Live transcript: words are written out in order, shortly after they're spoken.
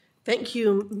Thank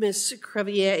you, Ms.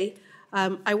 Crevier.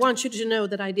 I want you to know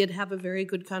that I did have a very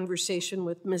good conversation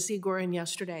with Ms. Egorin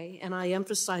yesterday, and I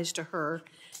emphasized to her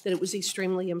that it was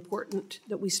extremely important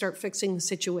that we start fixing the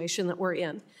situation that we're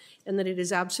in, and that it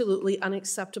is absolutely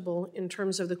unacceptable in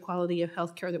terms of the quality of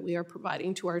health care that we are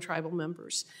providing to our tribal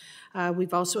members.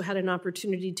 We've also had an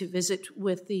opportunity to visit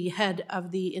with the head of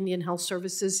the Indian Health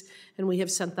Services, and we have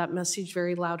sent that message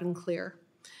very loud and clear.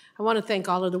 I want to thank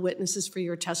all of the witnesses for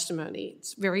your testimony.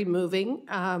 It's very moving,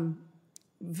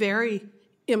 very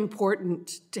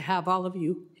important to have all of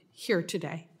you here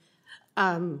today.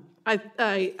 I'm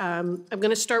going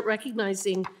to start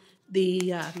recognizing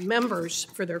the members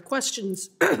for their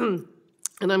questions, and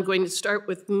I'm going to start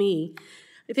with me.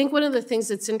 I think one of the things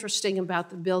that's interesting about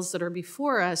the bills that are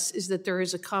before us is that there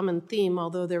is a common theme,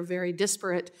 although they're very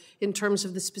disparate in terms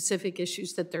of the specific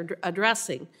issues that they're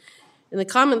addressing. And the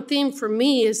common theme for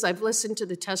me, as I've listened to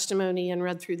the testimony and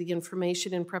read through the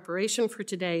information in preparation for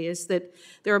today, is that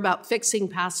they're about fixing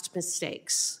past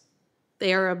mistakes.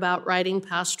 They are about righting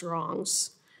past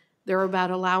wrongs. They're about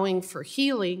allowing for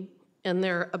healing, and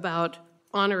they're about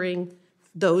honoring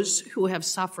those who have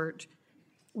suffered.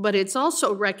 But it's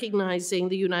also recognizing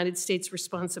the United States'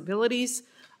 responsibilities,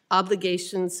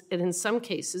 obligations, and in some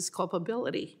cases,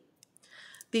 culpability.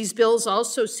 These bills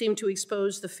also seem to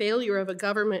expose the failure of a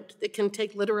government that can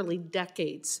take literally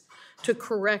decades to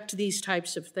correct these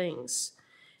types of things.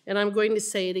 And I'm going to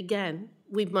say it again,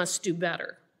 we must do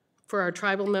better for our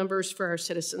tribal members, for our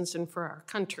citizens, and for our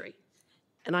country.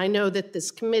 And I know that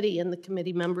this committee and the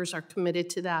committee members are committed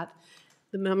to that.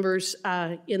 The members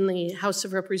in the House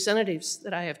of Representatives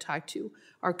that I have talked to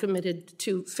are committed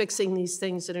to fixing these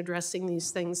things and addressing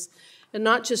these things, and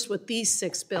not just with these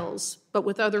 6 bills, but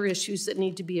with other issues that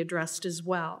need to be addressed as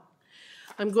well.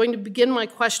 I'm going to begin my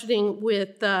questioning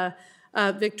with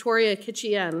Victoria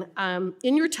Kitchian.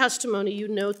 In your testimony, you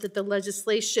note that the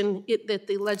legislation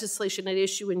at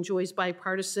issue enjoys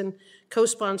bipartisan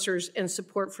co-sponsors and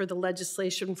support for the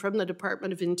legislation from the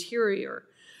Department of Interior.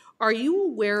 Are you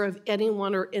aware of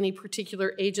anyone or any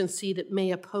particular agency that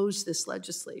may oppose this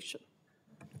legislation?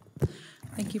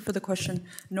 Thank you for the question.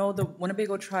 No, the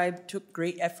Winnebago tribe took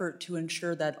great effort to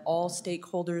ensure that all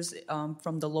stakeholders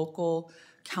from the local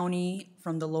county,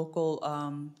 from the local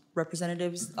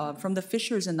representatives, from the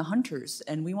fishers and the hunters,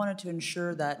 and we wanted to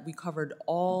ensure that we covered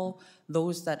all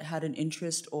those that had an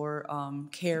interest or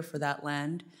care for that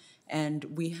land. And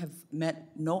we have met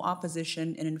no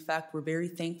opposition, and in fact, we're very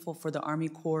thankful for the Army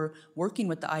Corps working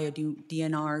with the Iowa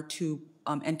DNR to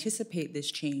anticipate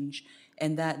this change,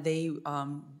 and that they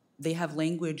have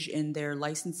language in their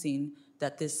licensing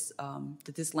that this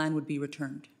land would be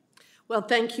returned. Well,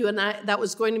 thank you, and that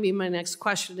was going to be my next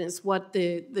question, is what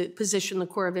the position the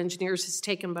Corps of Engineers has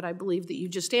taken, but I believe that you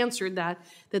just answered that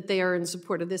they are in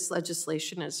support of this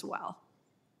legislation as well.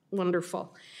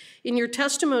 Wonderful. In your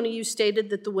testimony, you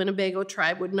stated that the Winnebago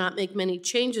tribe would not make many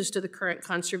changes to the current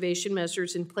conservation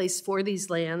measures in place for these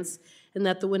lands, and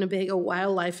that the Winnebago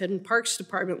Wildlife and Parks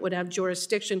Department would have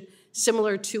jurisdiction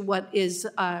similar to what is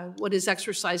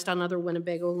exercised on other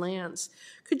Winnebago lands.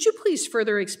 Could you please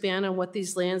further expand on what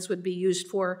these lands would be used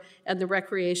for and the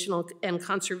recreational and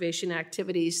conservation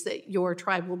activities that your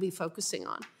tribe will be focusing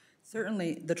on?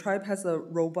 Certainly. The tribe has a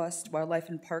robust Wildlife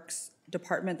and Parks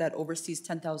Department that oversees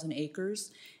 10,000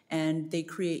 acres, and they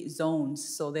create zones.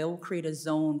 So they'll create a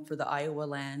zone for the Iowa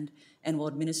land and will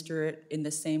administer it in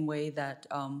the same way that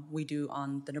we do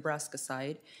on the Nebraska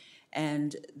side.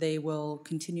 And they will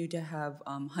continue to have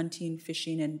hunting,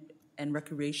 fishing, and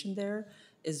recreation there,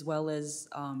 as well as,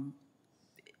 I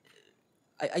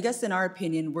guess in our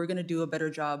opinion, we're going to do a better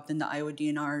job than the Iowa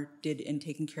DNR did in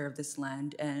taking care of this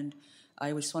land. And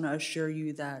I just want to assure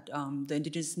you that the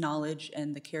indigenous knowledge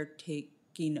and the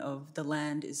caretaking of the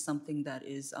land is something that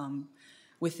is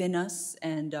within us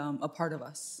and a part of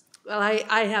us. Well,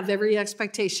 I have every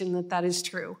expectation that that is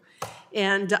true.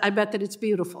 And I bet that it's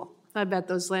beautiful. I bet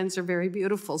those lands are very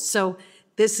beautiful. So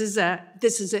this is a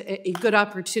good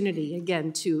opportunity,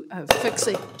 again, to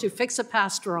fix a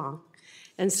past wrong.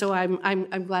 And so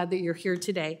I'm glad that you're here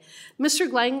today.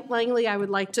 Mr. Langley, I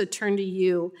would like to turn to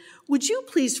you. Would you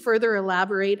please further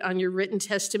elaborate on your written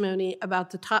testimony about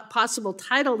the possible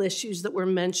title issues that were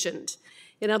mentioned?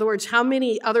 In other words, how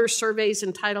many other surveys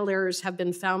and title errors have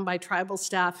been found by tribal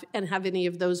staff, and have any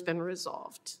of those been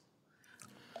resolved?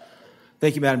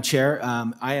 Thank you, Madam Chair.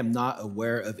 I am not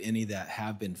aware of any that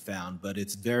have been found, but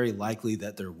it's very likely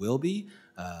that there will be.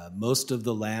 Most of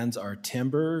the lands are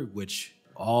timber, which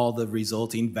all the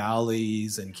resulting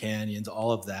valleys and canyons,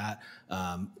 all of that,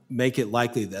 make it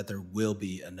likely that there will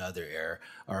be another heir.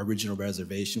 Our original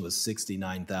reservation was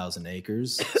 69,000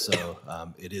 acres, so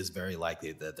it is very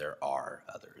likely that there are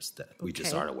others that we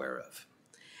just aren't aware of.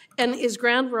 And is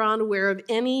Grand Ronde aware of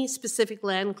any specific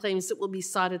land claims that will be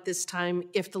sought at this time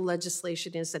if the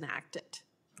legislation is enacted?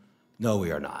 No,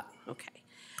 we are not. Okay.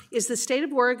 Is the state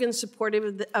of Oregon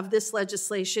supportive of this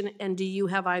legislation, and do you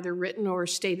have either written or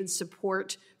stated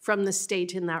support from the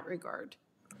state in that regard?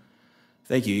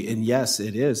 Thank you. And yes,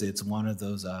 it is. It's one of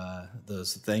those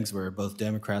things where both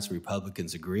Democrats and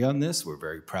Republicans agree on this. We're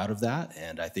very proud of that,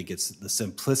 and I think it's the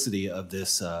simplicity of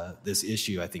this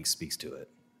issue, I think, speaks to it.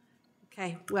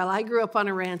 Okay, well, I grew up on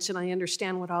a ranch, and I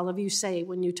understand what all of you say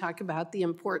when you talk about the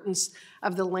importance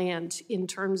of the land in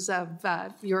terms of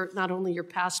not only your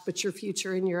past, but your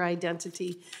future and your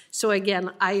identity. So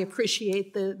again, I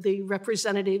appreciate the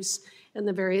representatives and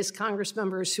the various Congress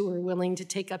members who are willing to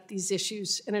take up these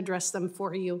issues and address them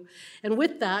for you. And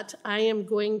with that, I am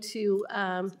going to,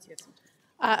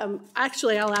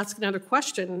 actually, I'll ask another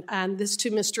question, and this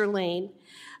to Mr. Lane.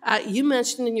 You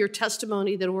mentioned in your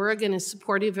testimony that Oregon is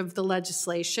supportive of the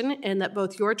legislation and that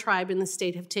both your tribe and the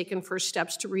state have taken first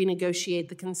steps to renegotiate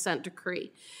the consent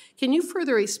decree. Can you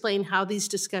further explain how these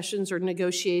discussions or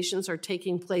negotiations are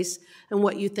taking place and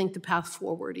what you think the path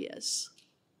forward is?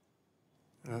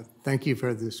 Thank you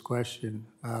for this question.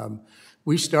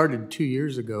 We started 2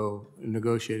 years ago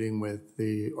negotiating with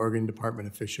the Oregon Department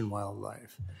of Fish and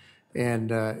Wildlife,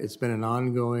 and it's been an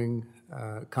ongoing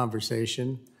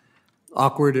conversation.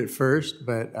 Awkward at first,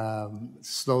 but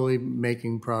slowly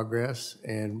making progress,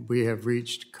 and we have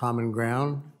reached common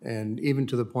ground, and even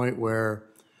to the point where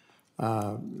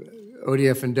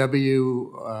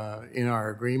ODF&W, in our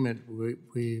agreement,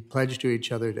 we pledged to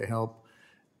each other to help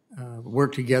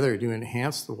work together to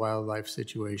enhance the wildlife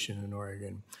situation in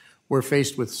Oregon. We're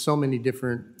faced with so many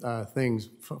different things,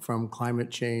 from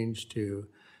climate change to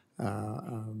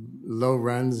low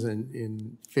runs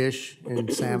in fish and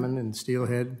salmon and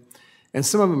steelhead. And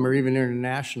some of them are even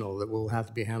international that will have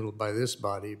to be handled by this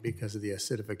body because of the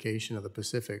acidification of the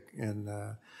Pacific. And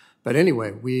but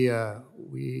anyway, we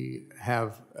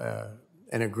have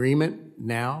an agreement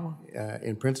now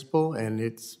in principle, and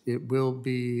it will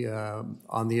be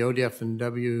on the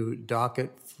ODF&W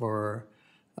docket for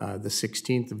the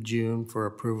 16th of June for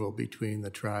approval between the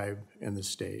tribe and the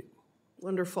state.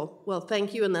 Wonderful. Well,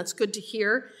 thank you, and that's good to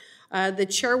hear. The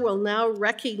chair will now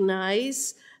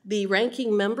recognize the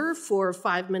ranking member for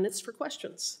 5 minutes for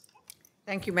questions.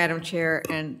 Thank you, Madam Chair,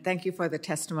 and thank you for the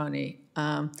testimony.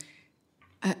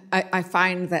 I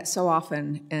find that so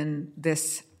often in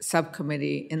this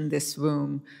subcommittee, in this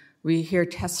room, we hear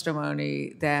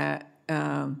testimony that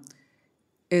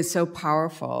is so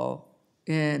powerful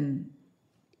in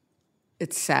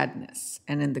its sadness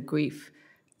and in the grief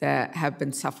that have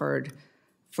been suffered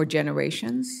for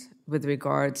generations with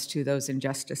regards to those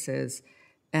injustices.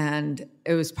 And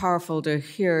it was powerful to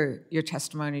hear your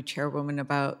testimony, Chairwoman,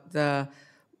 about the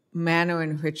manner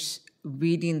in which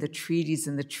reading the treaties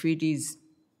and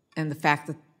the fact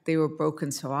that they were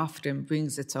broken so often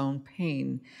brings its own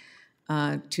pain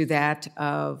to that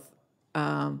of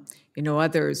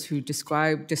others who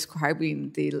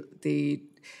describing the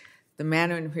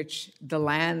manner in which the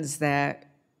lands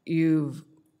that you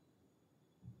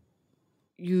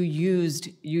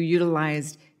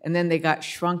utilized, and then they got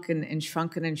shrunken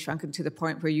to the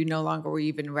point where you no longer were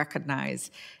even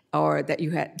recognized, or that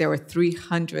there were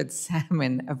 300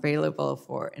 salmon available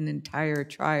for an entire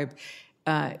tribe,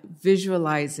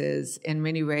 visualizes in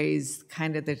many ways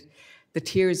kind of the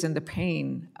tears and the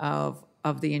pain of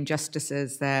the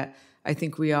injustices that I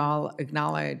think we all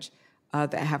acknowledge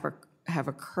that have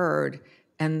occurred,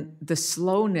 and the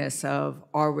slowness of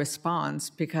our response,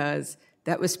 because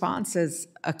that response is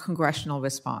a congressional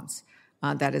response.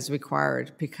 That is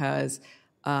required, because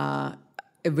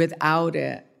without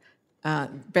it,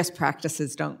 best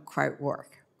practices don't quite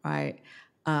work, right?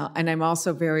 And I'm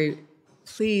also very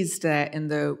pleased that in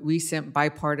the recent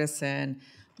bipartisan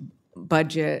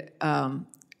budget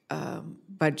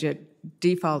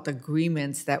default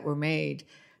agreements that were made,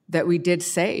 that we did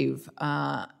save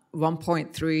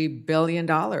 $1.3 billion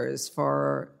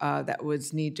for that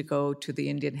was need to go to the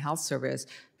Indian Health Service,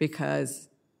 because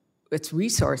it's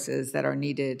resources that are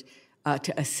needed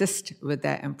to assist with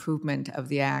that improvement of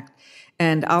the Act.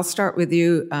 And I'll start with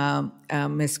you,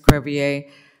 Ms. Crevier.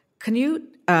 Can you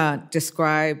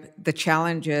describe the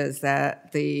challenges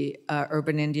that the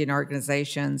urban Indian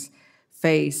organizations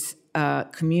face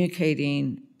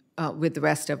communicating with the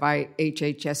rest of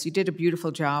HHS? You did a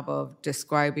beautiful job of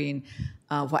describing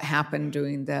what happened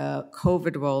during the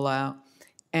COVID rollout.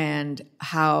 and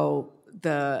how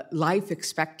the life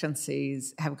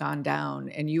expectancies have gone down,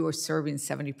 and you are serving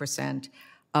 70%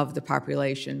 of the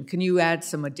population. Can you add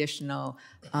some additional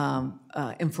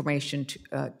information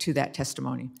to that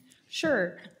testimony?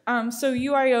 Sure. So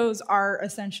UIOs are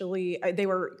essentially, they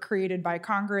were created by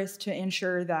Congress to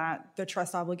ensure that the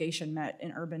trust obligation met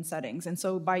in urban settings. And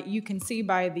so you can see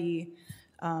by the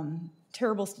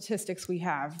terrible statistics we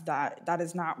have that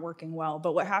is not working well.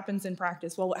 But what happens in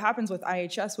practice, well, what happens with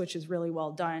IHS, which is really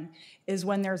well done, is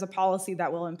when there's a policy that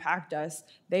will impact us,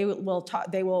 they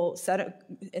will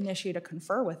initiate a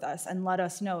confer with us and let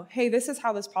us know, hey, this is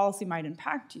how this policy might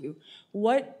impact you.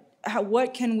 What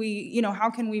can we,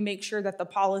 how can we make sure that the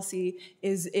policy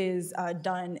is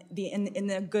done in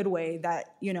the good way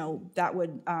that, that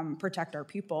would protect our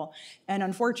people? And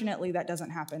unfortunately, that doesn't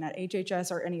happen at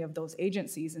HHS or any of those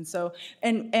agencies. And so,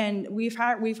 and we've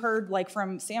heard, like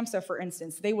from SAMHSA, for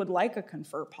instance, they would like a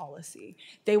confer policy.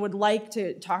 They would like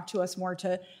to talk to us more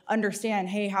to understand,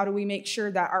 hey, how do we make sure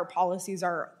that our policies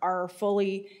are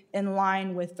fully in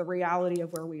line with the reality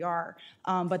of where we are?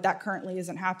 But that currently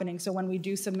isn't happening. So when we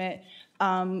do submit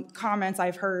comments,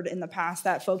 I've heard in the past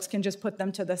that folks can just put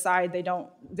them to the side. They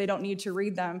don't need to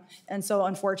read them. And so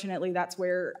unfortunately, that's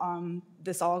where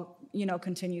this all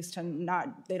continues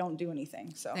to they don't do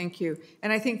anything. So thank you.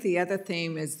 And I think the other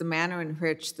theme is the manner in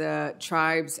which the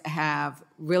tribes have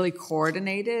really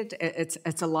coordinated.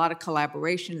 It's a lot of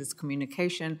collaboration, it's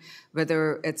communication,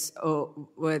 whether it's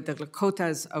with the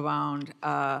Lakotas around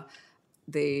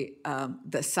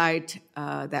the site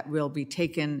that will be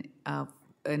taken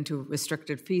into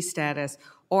restricted fee status,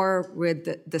 or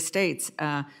with the states.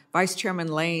 Vice Chairman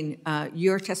Lane,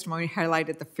 your testimony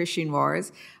highlighted the fishing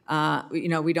wars.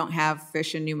 We don't have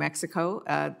fish in New Mexico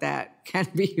that can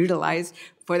be utilized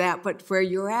for that, but where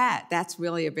you're at, that's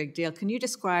really a big deal. Can you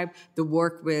describe the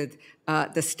work with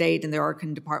the state and the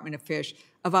Oregon Department of Fish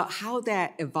about how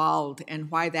that evolved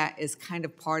and why that is kind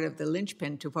of part of the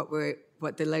linchpin to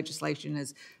what the legislation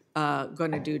is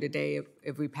going to do today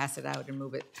if we pass it out and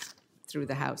move it through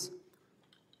the House?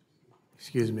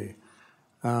 Excuse me.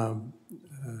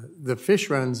 The fish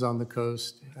runs on the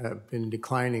coast have been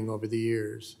declining over the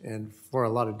years, and for a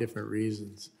lot of different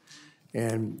reasons.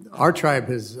 And our tribe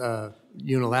has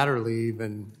unilaterally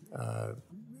even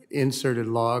inserted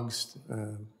logs.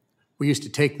 We used to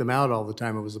take them out all the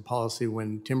time. It was a policy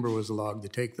when timber was logged to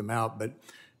take them out, but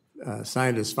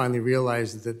scientists finally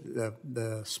realized that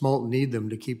the smolt need them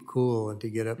to keep cool and to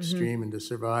get upstream and to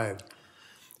survive.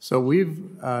 So we've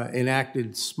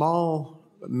enacted small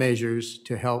measures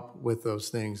to help with those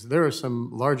things. There are some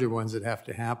larger ones that have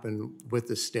to happen with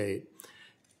the state.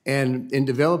 And in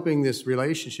developing this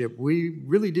relationship, we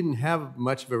really didn't have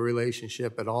much of a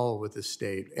relationship at all with the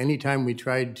state. Anytime we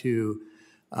tried to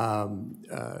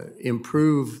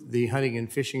improve the hunting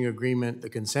and fishing agreement, the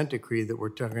consent decree that we're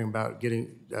talking about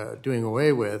doing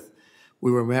away with,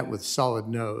 we were met with solid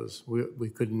no's.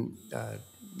 We couldn't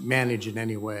manage in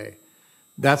any way.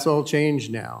 That's all changed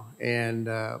now, and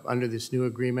under this new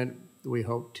agreement, we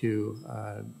hope to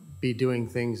be doing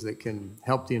things that can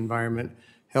help the environment,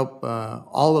 help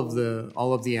all of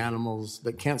the animals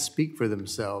that can't speak for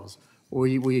themselves.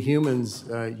 We humans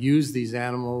use these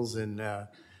animals, and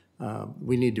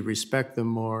we need to respect them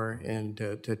more and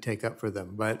to take up for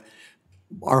them. But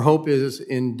our hope is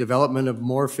in development of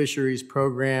more fisheries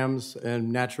programs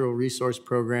and natural resource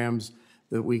programs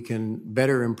that we can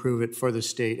better improve it for the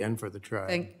state and for the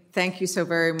tribe. Thank you so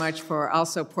very much for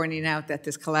also pointing out that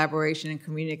this collaboration and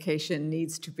communication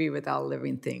needs to be with all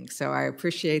living things. So I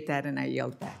appreciate that, and I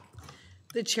yield back.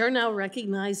 The chair now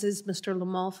recognizes Mr.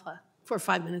 LaMalfa for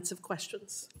 5 minutes of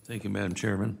questions. Thank you, Madam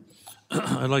Chairman.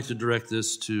 I'd like to direct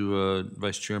this to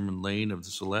Vice Chairman Lane of the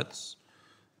Silettes.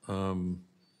 Well,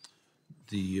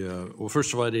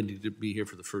 first of all, I didn't need to be here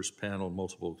for the first panel,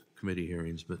 multiple committee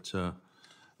hearings, but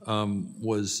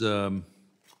is the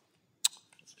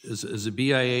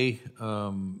BIA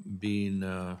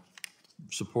being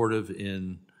supportive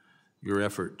in your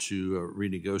effort to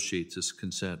renegotiate this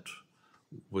consent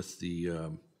with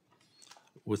the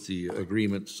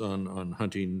agreements on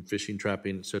hunting, fishing,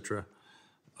 trapping, et cetera?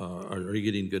 Are you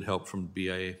getting good help from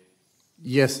BIA?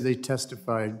 Yes, they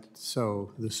testified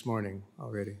so this morning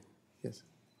already. Yes.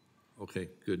 Okay,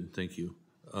 good. Thank you.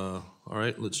 All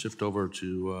right, let's shift over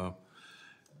to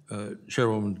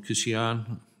Chairwoman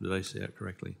Kishian. Did I say that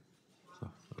correctly?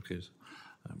 Okay,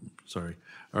 I'm sorry.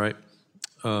 All right.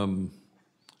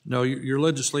 Now, your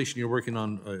legislation you're working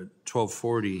on,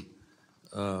 1240.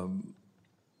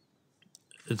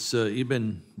 It's you've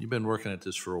been working at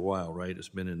this for a while, right? It's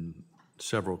been in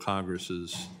several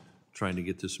Congresses trying to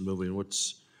get this moving.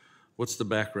 what's the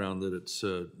background that it's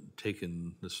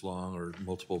taken this long or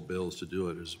multiple bills to do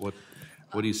it? What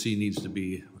do you see needs to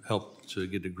be helped to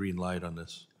get a green light on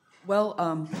this?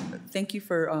 Well, thank you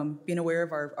for being aware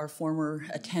of our former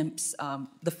attempts.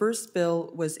 The first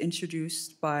bill was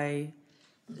introduced by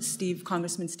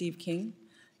Congressman Steve King,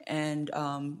 and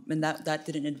that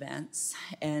didn't advance.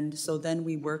 And so then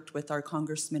we worked with our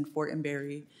Congressman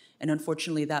Fortenberry, and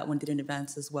unfortunately that one didn't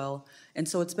advance as well. And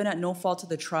so it's been at no fault of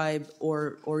the tribe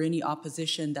or any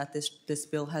opposition that this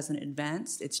bill hasn't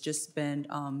advanced. It's just been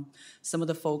some of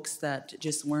the folks that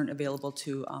just weren't available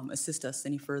to assist us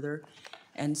any further.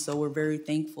 And so we're very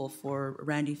thankful for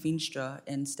Randy Feenstra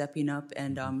in stepping up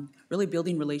and really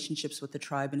building relationships with the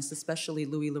tribe, and especially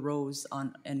Louis LaRose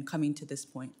and coming to this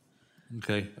point.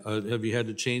 Okay. Have you had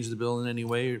to change the bill in any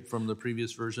way from the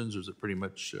previous versions, or is it pretty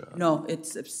much? No,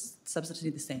 it's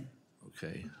substantially the same.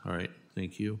 Okay. All right.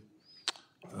 Thank you.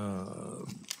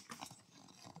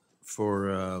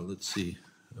 Let's see.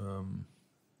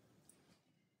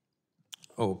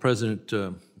 President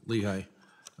Lehigh.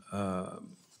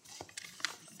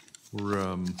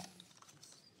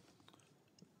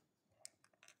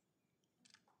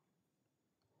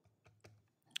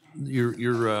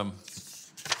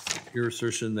 Your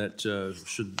assertion that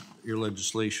should your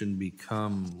legislation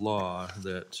become law,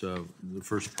 that the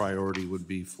first priority would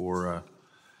be for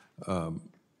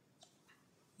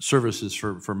services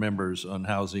for members on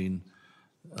housing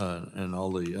and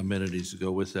all the amenities that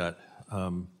go with that,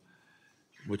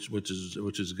 which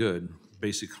is good.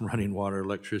 Basic running water,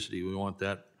 electricity. We want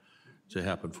that to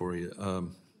happen for you.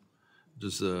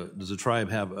 Does the tribe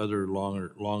have other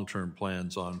long-term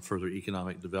plans on further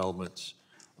economic developments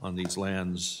on these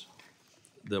lands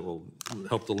that will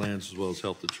help the lands as well as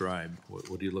help the tribe? What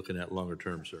are you looking at longer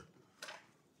term, sir?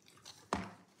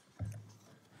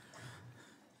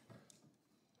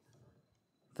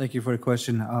 Thank you for the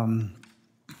question.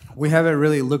 We haven't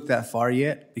really looked that far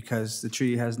yet because the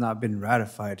treaty has not been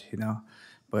ratified,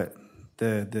 but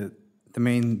the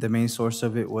main source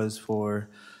of it was for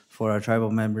our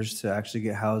tribal members to actually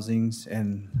get housings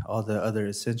and all the other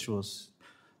essentials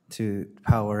to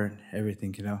power and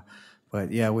everything,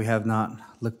 But yeah, we have not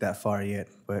looked that far yet,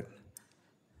 but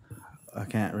I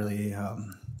can't really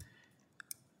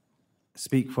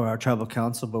speak for our tribal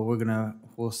council, but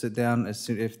we'll sit down as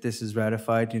soon, if this is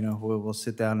ratified, we'll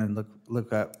sit down and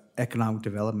look at economic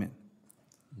development.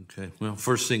 Okay, well,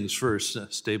 first things first,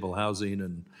 stable housing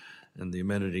and the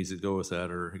amenities that go with that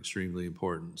are extremely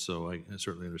important, so I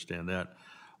certainly understand that.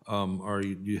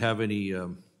 Do you have any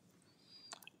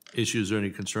issues or any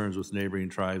concerns with neighboring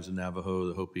tribes in Navajo,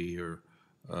 the Hopi, or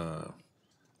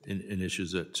in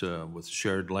issues that with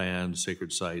shared land,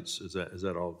 sacred sites? Is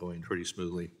that all going pretty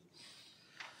smoothly?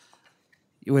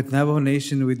 With Navajo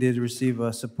Nation, we did receive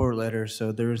a support letter,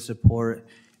 so they're in support,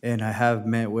 and I have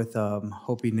met with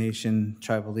Hopi Nation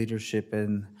tribal leadership,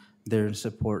 and they're in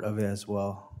support of it as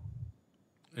well.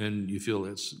 And you feel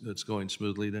it's going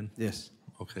smoothly then? Yes.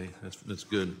 Okay, that's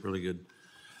good, really good.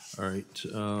 All right.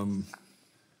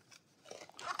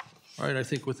 All right, I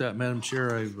think with that, Madam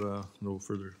Chair, I've no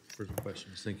further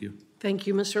questions. Thank you. Thank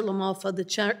you, Mr. Lamalfa. The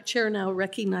chair now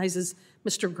recognizes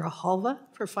Mr. Grijalva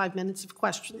for 5 minutes of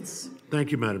questions.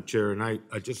 Thank you, Madam Chair. And I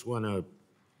just want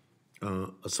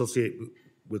to associate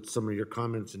with some of your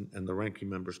comments and the ranking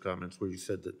member's comments where you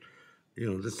said that,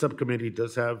 this subcommittee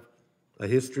does have a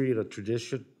history and a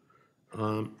tradition.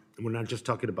 We're not just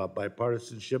talking about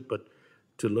bipartisanship, but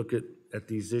to look at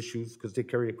these issues because they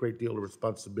carry a great deal of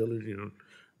responsibility.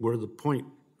 We're the point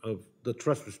of the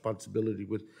trust responsibility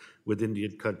with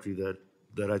Indian country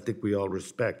that I think we all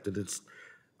respect. And it's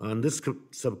on this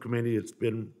subcommittee, it's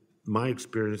been my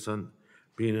experience on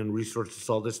being in resources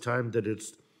all this time that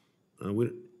it's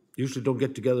we usually don't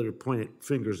get together to point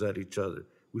fingers at each other.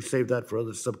 We save that for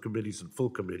other subcommittees and full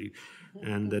committee,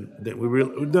 and then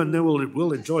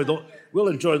we'll enjoy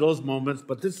those moments.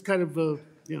 But this is kind of a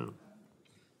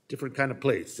different kind of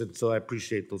place, and so I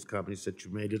appreciate those comments that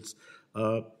you made. It's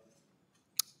the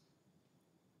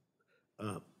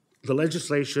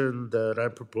legislation that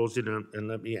I'm proposing, and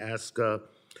let me ask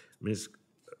Ms.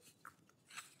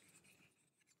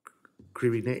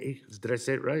 Krivine, did I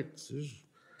say it right?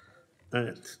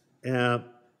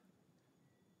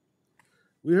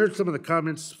 We heard some of the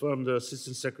comments from the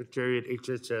Assistant Secretary at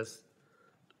HHS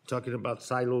talking about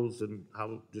silos and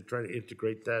how they're trying to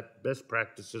integrate that, best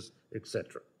practices,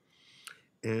 etc.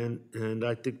 And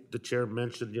I think the chair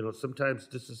mentioned, sometimes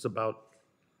this is about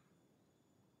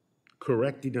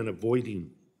correcting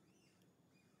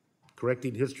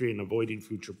history and avoiding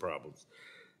future problems.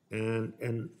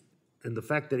 And the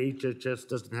fact that HHS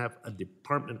doesn't have a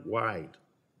department-wide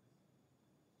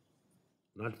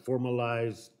not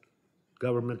formalized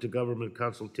government-to-government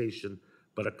consultation,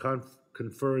 but a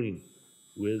conferring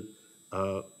with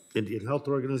Indian health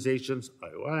organizations,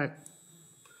 IOI,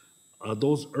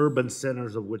 those urban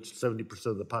centers of which 70%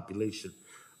 of the population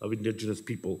of indigenous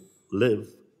people live,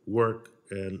 work,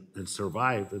 and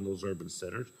survive in those urban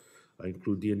centers. I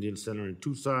include the Indian Center in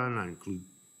Tucson, I include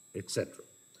et cetera.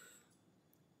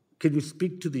 Can you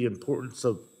speak to the importance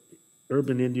of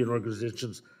urban Indian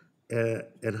organizations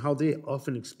and how they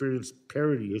often experience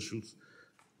parity issues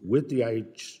with the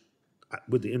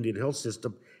with the Indian health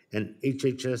system and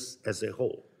HHS as a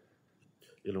whole?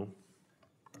 You know?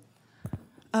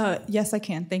 Yes, I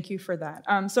can. Thank you for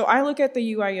that. So I look at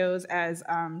the UIOs as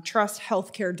trust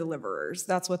healthcare deliverers.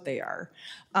 That's what they are.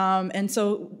 And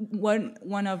so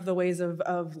one of the ways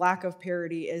of lack of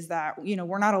parity is that, you know,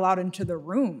 we're not allowed into the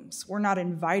rooms. We're not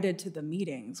invited to the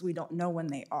meetings. We don't know when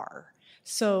they are.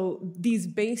 So these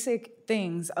basic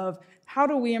things of how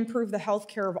do we improve the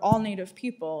healthcare of all Native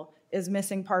people is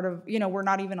missing part of, you know, we're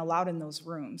not even allowed in those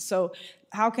rooms. So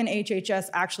how can HHS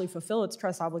actually fulfill its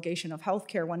trust obligation of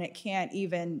healthcare when it can't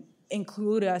even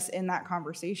include us in that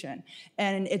conversation?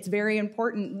 And it's very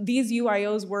important. These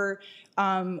UIOs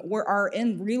are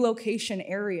in relocation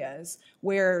areas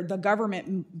where the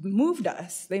government moved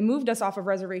us. They moved us off of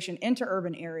reservation into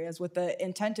urban areas with the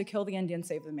intent to kill the Indian,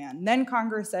 save the man. Then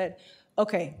Congress said,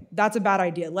 okay, that's a bad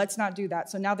idea. Let's not do that.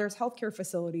 So now there's healthcare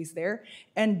facilities there,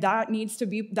 and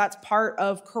that's part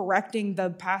of correcting the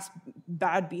past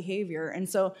bad behavior. And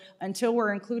so until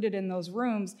we're included in those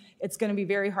rooms, it's going to be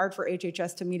very hard for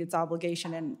HHS to meet its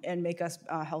obligation and make us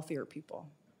healthier people.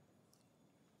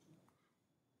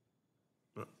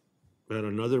 We had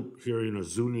another hearing of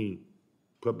Zuni,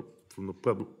 from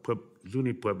the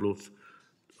Zuni Pueblos,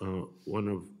 one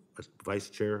of vice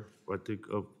chair, I think,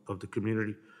 of the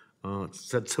community,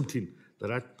 said something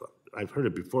that I've heard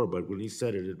it before, but when he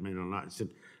said it, it made a lot. He said,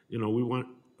 you know,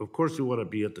 of course we want to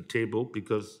be at the table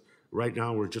because right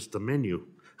now we're just a menu.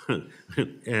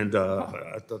 And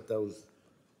I thought that was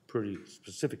pretty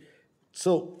specific.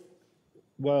 So,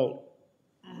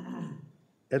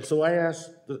 and so I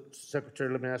asked the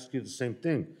secretary, let me ask you the same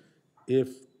thing. If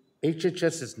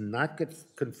HHS is not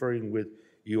conferring with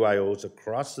UIOs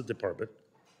across the department,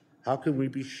 how can we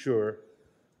be sure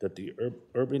that the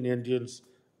urban Indians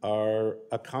are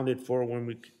accounted for when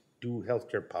we do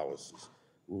healthcare policies,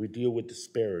 when we deal with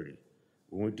disparity,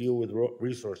 when we deal with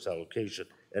resource allocation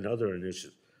and other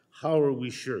initiatives? How are we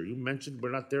sure? You mentioned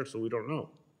we're not there, so we don't know.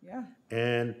 Yeah.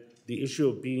 And the issue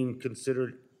of being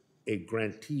considered a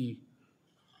grantee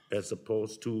as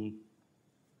opposed to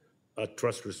a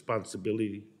trust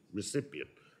responsibility recipient,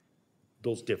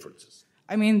 those differences.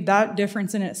 I mean, that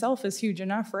difference in itself is huge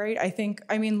enough, right?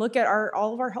 Look at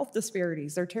all of our health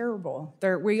disparities. They're terrible.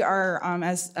 We are,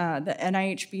 as the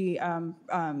NIHB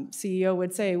CEO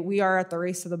would say, we are at the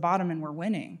race to the bottom and we're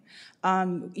winning.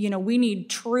 We need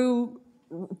true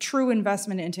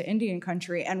investment into Indian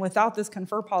country, and without this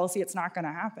confer policy, it's not going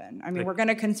to happen. I mean, we're going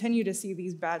to continue to see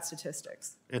these bad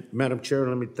statistics. And Madam Chair,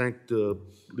 let me thank the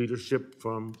leadership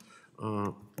from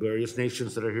various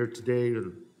nations that are here today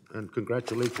and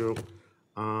congratulate you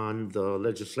on the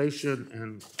legislation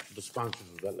and the sponsors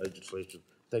of that legislation.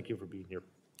 Thank you for being here.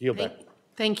 Yield back.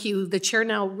 Thank you. The chair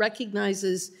now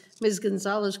recognizes Ms.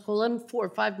 Gonzalez-Colon for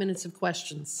 5 minutes of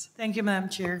questions. Thank you, Madam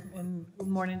Chair, and good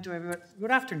morning to everybody.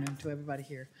 Good afternoon to everybody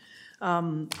here.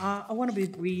 I want to be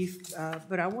brief,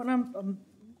 but I want to,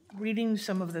 reading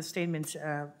some of the statements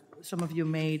some of you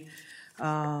made,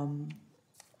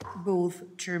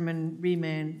 both Chairman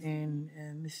Riemann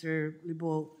and Mr.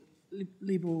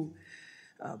 Lebo,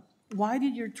 why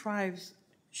did your tribes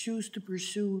choose to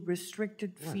pursue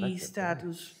restricted fee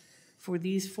status for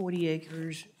these 40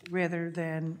 acres rather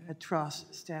than a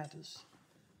trust status?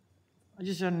 I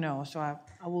just don't know, so I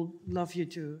would love you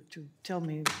to tell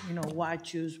me, why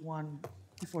choose one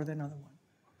before the other one.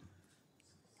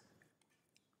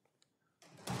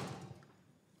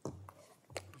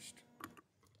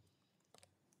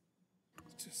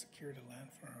 To secure the land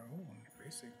for our own,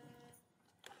 basically.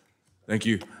 Thank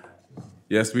you.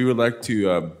 Yes, we would like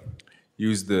to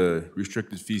use the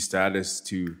restricted fee status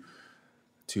to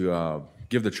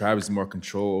give the tribes more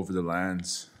control over the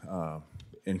lands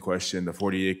in question, the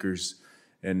 40 acres.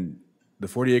 And the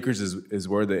 40 acres is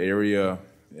where the area,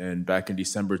 and back in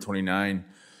December 29,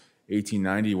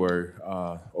 1890, where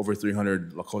over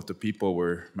 300 Lakota people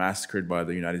were massacred by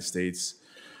the United States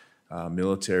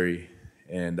military.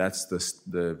 And that's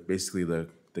basically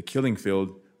the killing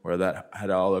field where that had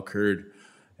all occurred.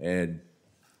 And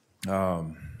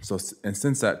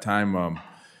since that time,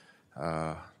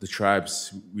 the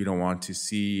tribes, we don't want to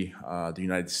see the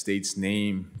United States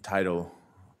name title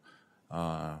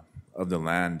of the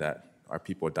land that our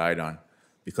people died on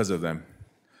because of them.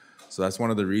 So that's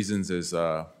one of the reasons is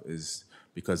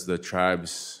because the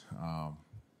tribes,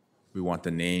 we want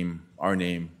our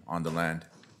name on the land.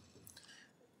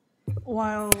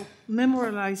 While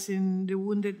memorializing the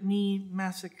Wounded Knee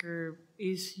massacre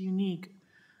is unique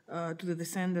to the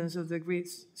descendants of the Great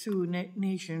Sioux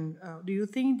Nation, do you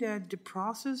think that the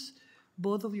process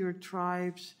both of your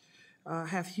tribes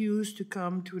have used to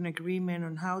come to an agreement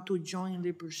on how to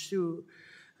jointly pursue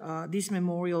this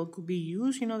memorial could be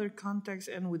used in other contexts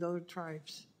and with other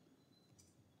tribes?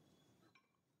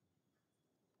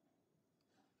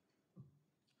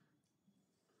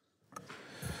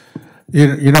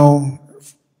 You know,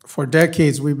 for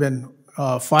decades we've been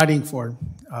fighting for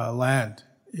land,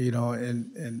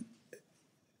 and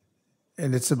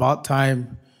it's about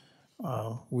time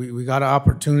we got an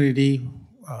opportunity,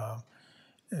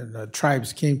 and the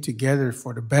tribes came together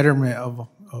for the betterment of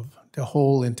the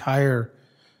whole entire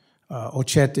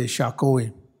Ochete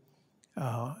Shakoi,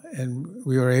 and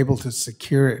we were able to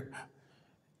secure it.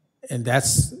 And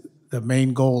that's the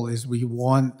main goal, is we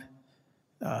want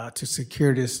to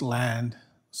secure this land,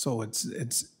 so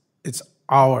it's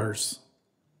ours.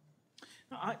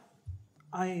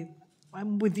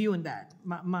 I'm with you on that.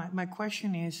 My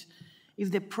question is, if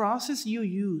the process you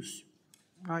use,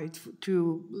 right,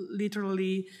 to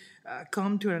literally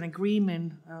come to an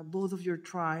agreement, both of your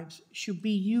tribes, should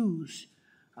be used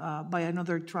by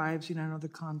another tribes in another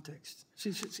context. So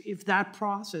if that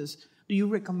process, do you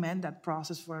recommend that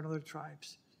process for other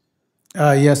tribes?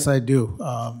 Yes, I do.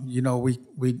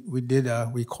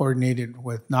 We coordinated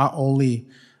with not only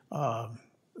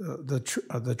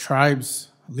the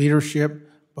tribes leadership,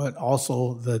 but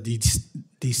also the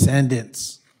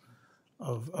descendants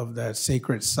of that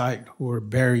sacred site who were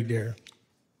buried there.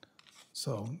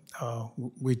 So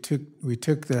we took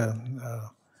the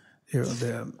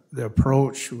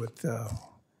approach with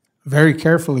very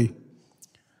carefully,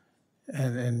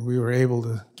 and we were able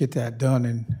to get that done.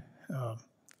 And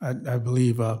I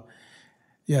believe,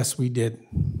 yes, we did.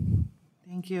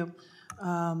 Thank you.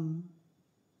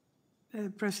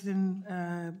 President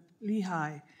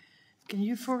Lehi, can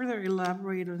you further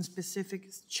elaborate on specific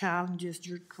challenges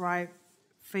your tribe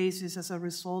faces as a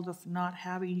result of not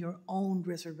having your own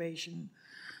reservation,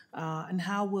 and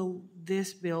how will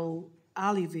this bill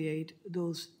alleviate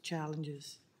those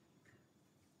challenges?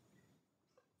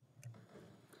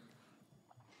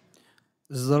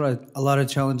 There's a lot of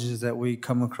challenges that we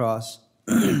come across,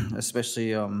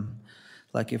 especially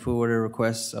like if we were to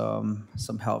request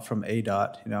some help from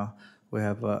ADOT. We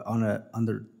have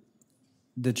under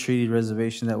the treaty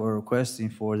reservation that we're requesting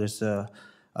for, there's a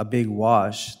big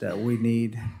wash that we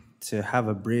need to have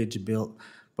a bridge built,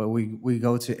 but we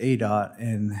go to ADOT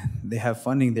and they have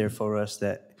funding there for us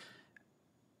that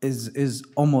is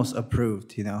almost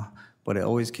approved, but it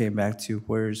always came back to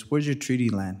where's your treaty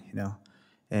land,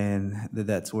 and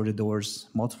that's where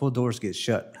multiple doors get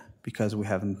shut because we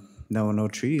have no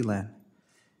treaty land,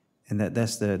 and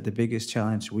that's the biggest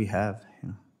challenge we have.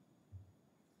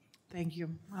 Thank you.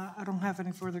 I don't have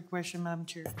any further questions, Madam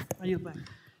Chair. I yield back.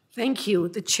 Thank you.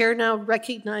 The chair now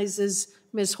recognizes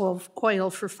Ms. Coyle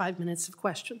for 5 minutes of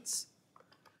questions.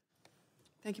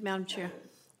 Thank you, Madam Chair.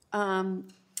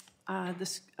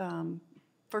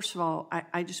 First of all,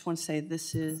 I just want to say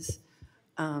this is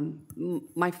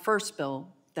my first bill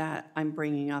that I'm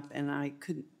bringing up, and I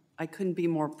couldn't be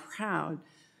more proud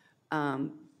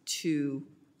to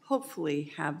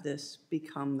hopefully have this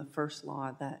become the first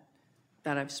law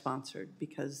that I've sponsored,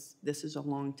 because this is a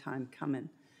long time coming.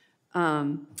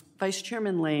 Vice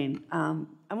Chairman Lane,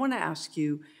 I want to ask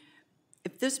you,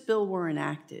 if this bill were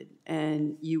enacted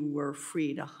and you were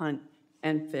free to hunt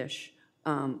and fish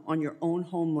on your own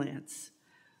homelands,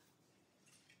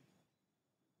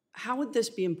 how would this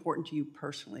be important to you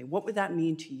personally? What would that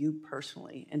mean to you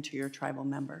personally and to your tribal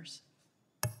members?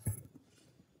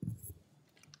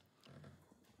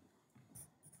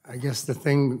 I guess the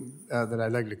thing that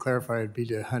I'd like to clarify would be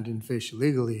to hunt and fish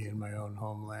legally in my own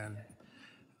homeland,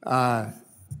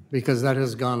 because that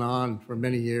has gone on for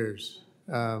many years.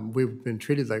 We've been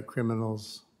treated like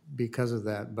criminals because of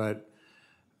that, but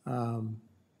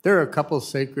there are a couple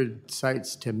sacred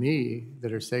sites to me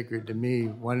that are sacred to me.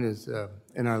 One is,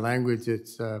 in our language,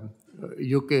 it's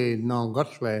Yuke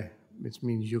Nongotle, which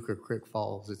means Yucca Creek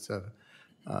Falls. It's a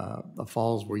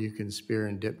falls where you can spear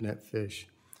and dip net fish.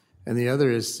 And the other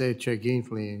is Seche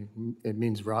Ginfli, it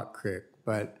means rock creek.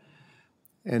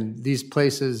 And these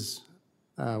places,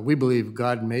 we believe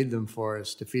God made them for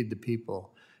us to feed the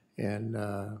people. And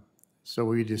So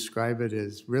we describe it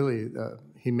as really,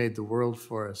 he made the world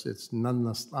for us. It's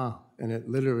Nannasla, and it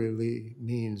literally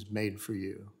means made for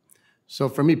you. So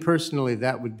for me personally,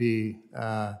 that would be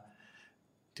to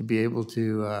be able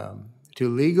to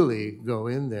legally go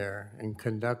in there and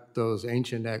conduct those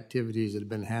ancient activities that have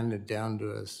been handed down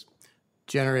to us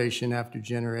generation after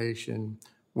generation.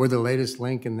 We're the latest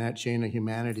link in that chain of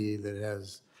humanity that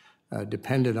has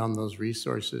depended on those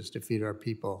resources to feed our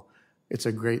people. It's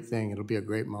a great thing. It'll be a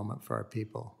great moment for our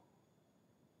people.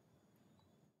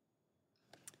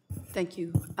 Thank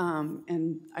you.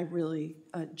 And I really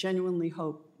genuinely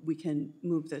hope we can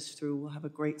move this through. We'll have a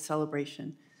great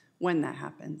celebration when that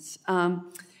happens.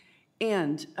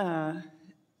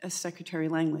 Secretary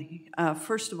Langley,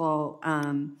 first of all,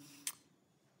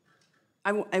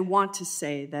 I want to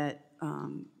say that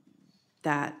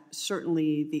that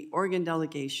certainly the Oregon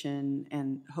delegation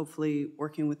and hopefully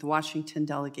working with the Washington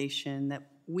delegation, that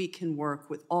we can work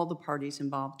with all the parties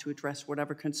involved to address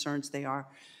whatever concerns they are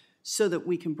so that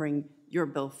we can bring your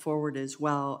bill forward as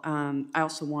well. I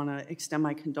also want to extend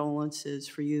my condolences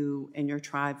for you and your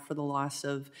tribe for the loss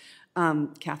of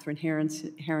Catherine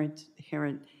Harrison,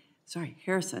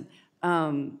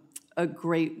 a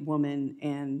great woman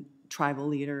and tribal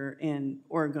leader and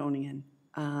Oregonian.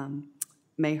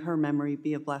 May her memory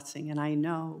be a blessing. And I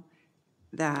know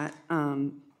that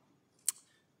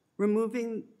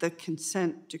removing the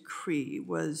consent decree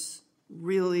was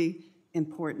really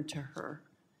important to her.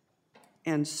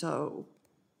 And so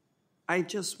I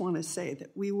just want to say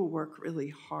that we will work really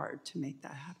hard to make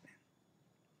that happen.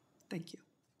 Thank you.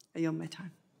 I yield my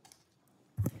time.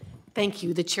 Thank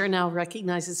you. The chair now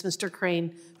recognizes Mr.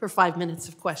 Crane for 5 minutes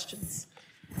of questions.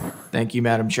 Thank you,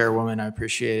 Madam Chairwoman. I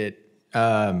appreciate it.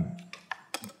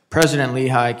 President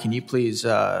Lehi, can you please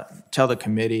tell the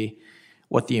committee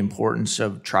what the importance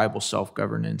of tribal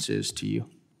self-governance is to you?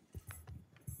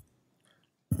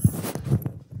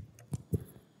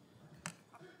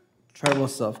 Tribal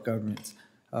self-governance.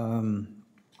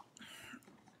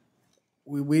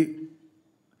 We're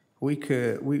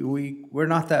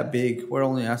not that big. We're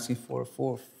only asking for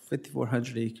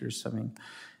 5,400 acres,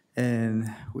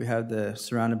 and we have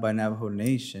surrounded by Navajo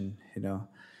Nation,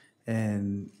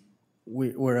 and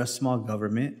we're a small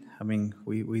government.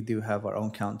 We do have our own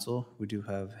council. We do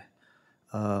have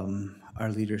our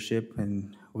leadership,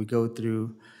 and we go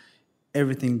through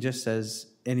everything just as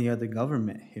any other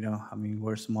government.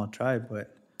 We're a small tribe,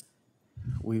 but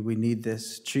we need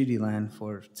this treaty land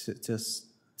to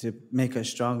make us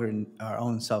stronger in our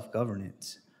own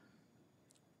self-governance.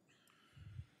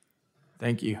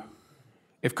 Thank you.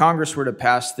 If Congress were to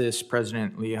pass this,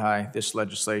 President Lehi, this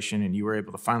legislation, and you were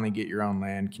able to finally get your own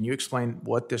land, can you explain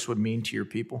what this would mean to your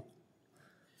people?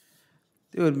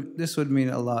 This would mean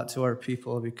a lot to our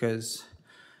people because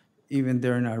even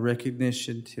during our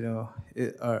recognition,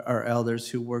 our elders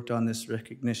who worked on this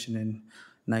recognition in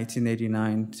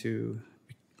 1989 to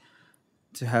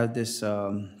have this,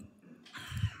 to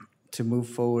move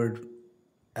forward.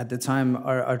 At the time,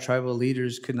 our tribal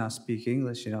leaders could not speak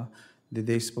English,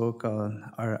 They spoke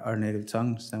our native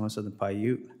tongue, San Juan Southern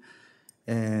Paiute,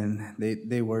 and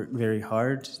they worked very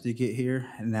hard to get here.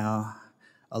 And now,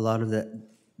 a lot of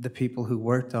the people who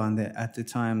worked on it at the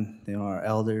time, our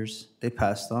elders, they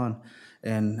passed on.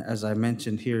 And as I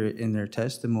mentioned here in their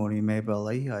testimony, Mabel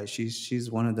Lehi, she's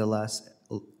one of the last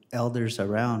elders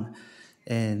around,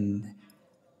 and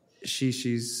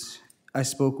I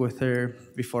spoke with her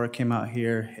before I came out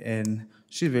here, and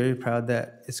she's very proud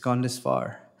that it's gone this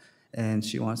far. And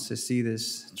she wants to see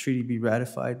this treaty be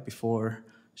ratified before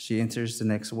she enters the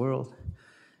next world.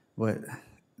 But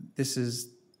this is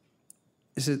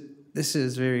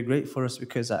very great for us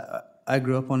because I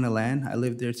grew up on the land. I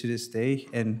live there to this day,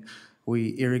 and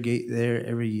we irrigate there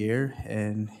every year.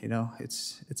 And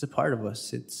it's a part of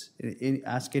us.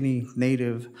 Ask any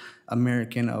Native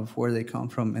American of where they come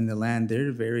from in the land.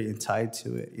 They're very tied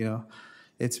to it.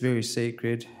 It's very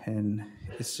sacred, and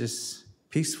it's just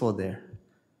peaceful there.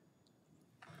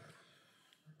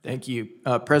 Thank you.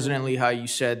 President Lehi, you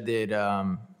said that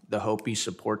the Hopi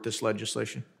support this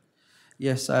legislation?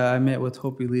 Yes, I met with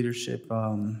Hopi leadership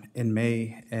in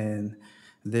May, and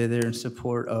they're in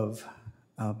support of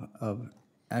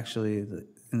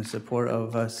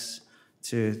us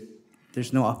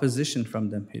there's no opposition from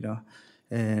them,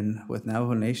 And with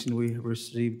Navajo Nation, we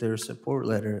received their support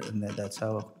letter, and that's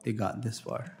how they got this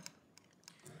far.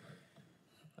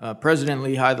 President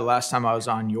Lehi, the last time I was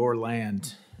on your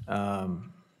land,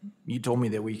 you told me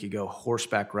that we could go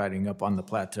horseback riding up on the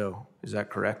plateau. Is that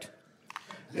correct?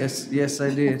 Yes,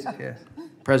 I did. Yeah.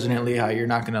 President Lehi, you're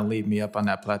not going to leave me up on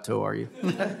that plateau, are you?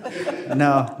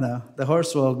 No. The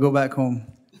horse will go back home.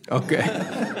 Okay.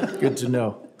 Good to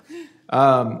know.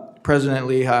 President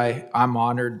Lehigh, I'm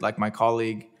honored, like my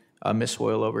colleague, Ms.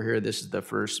 Hoyle over here. This is the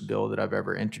first bill that I've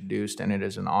ever introduced, and it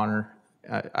is an honor.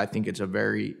 I think it's a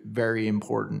very, very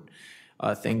important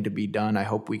thing to be done. I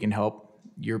hope we can help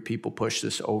your people push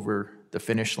this over the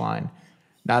finish line,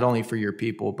 not only for your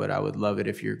people, but I would love it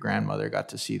if your grandmother got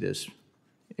to see this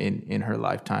in her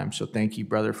lifetime. So thank you,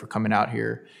 brother, for coming out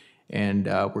here, and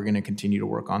we're going to continue to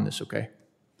work on this, okay?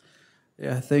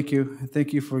 Yeah, thank you.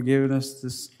 Thank you for giving us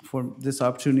this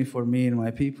opportunity for me and my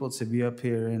people to be up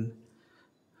here, and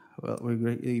well, we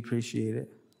greatly appreciate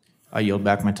it. I yield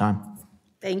back my time.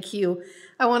 Thank you.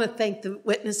 I want to thank the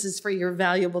witnesses for your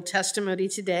valuable testimony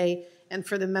today, and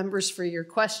for the members for your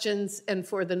questions, and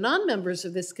for the non-members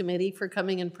of this committee for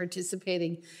coming and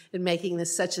participating in making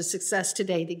this such a success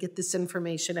today to get this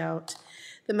information out.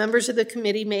 The members of the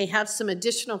committee may have some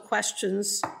additional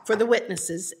questions for the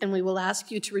witnesses, and we will ask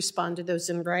you to respond to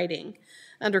those in writing.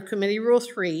 Under Committee Rule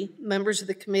 3, members of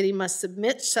the committee must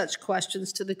submit such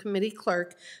questions to the committee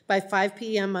clerk by 5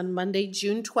 p.m. on Monday,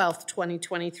 June 12th,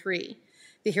 2023.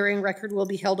 The hearing record will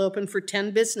be held open for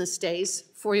 10 business days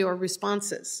for your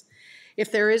responses.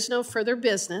 If there is no further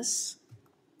business,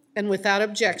 and without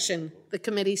objection, the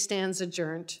committee stands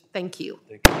adjourned. Thank you.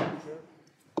 Thank you, Madam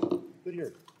Chair. Good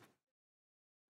here.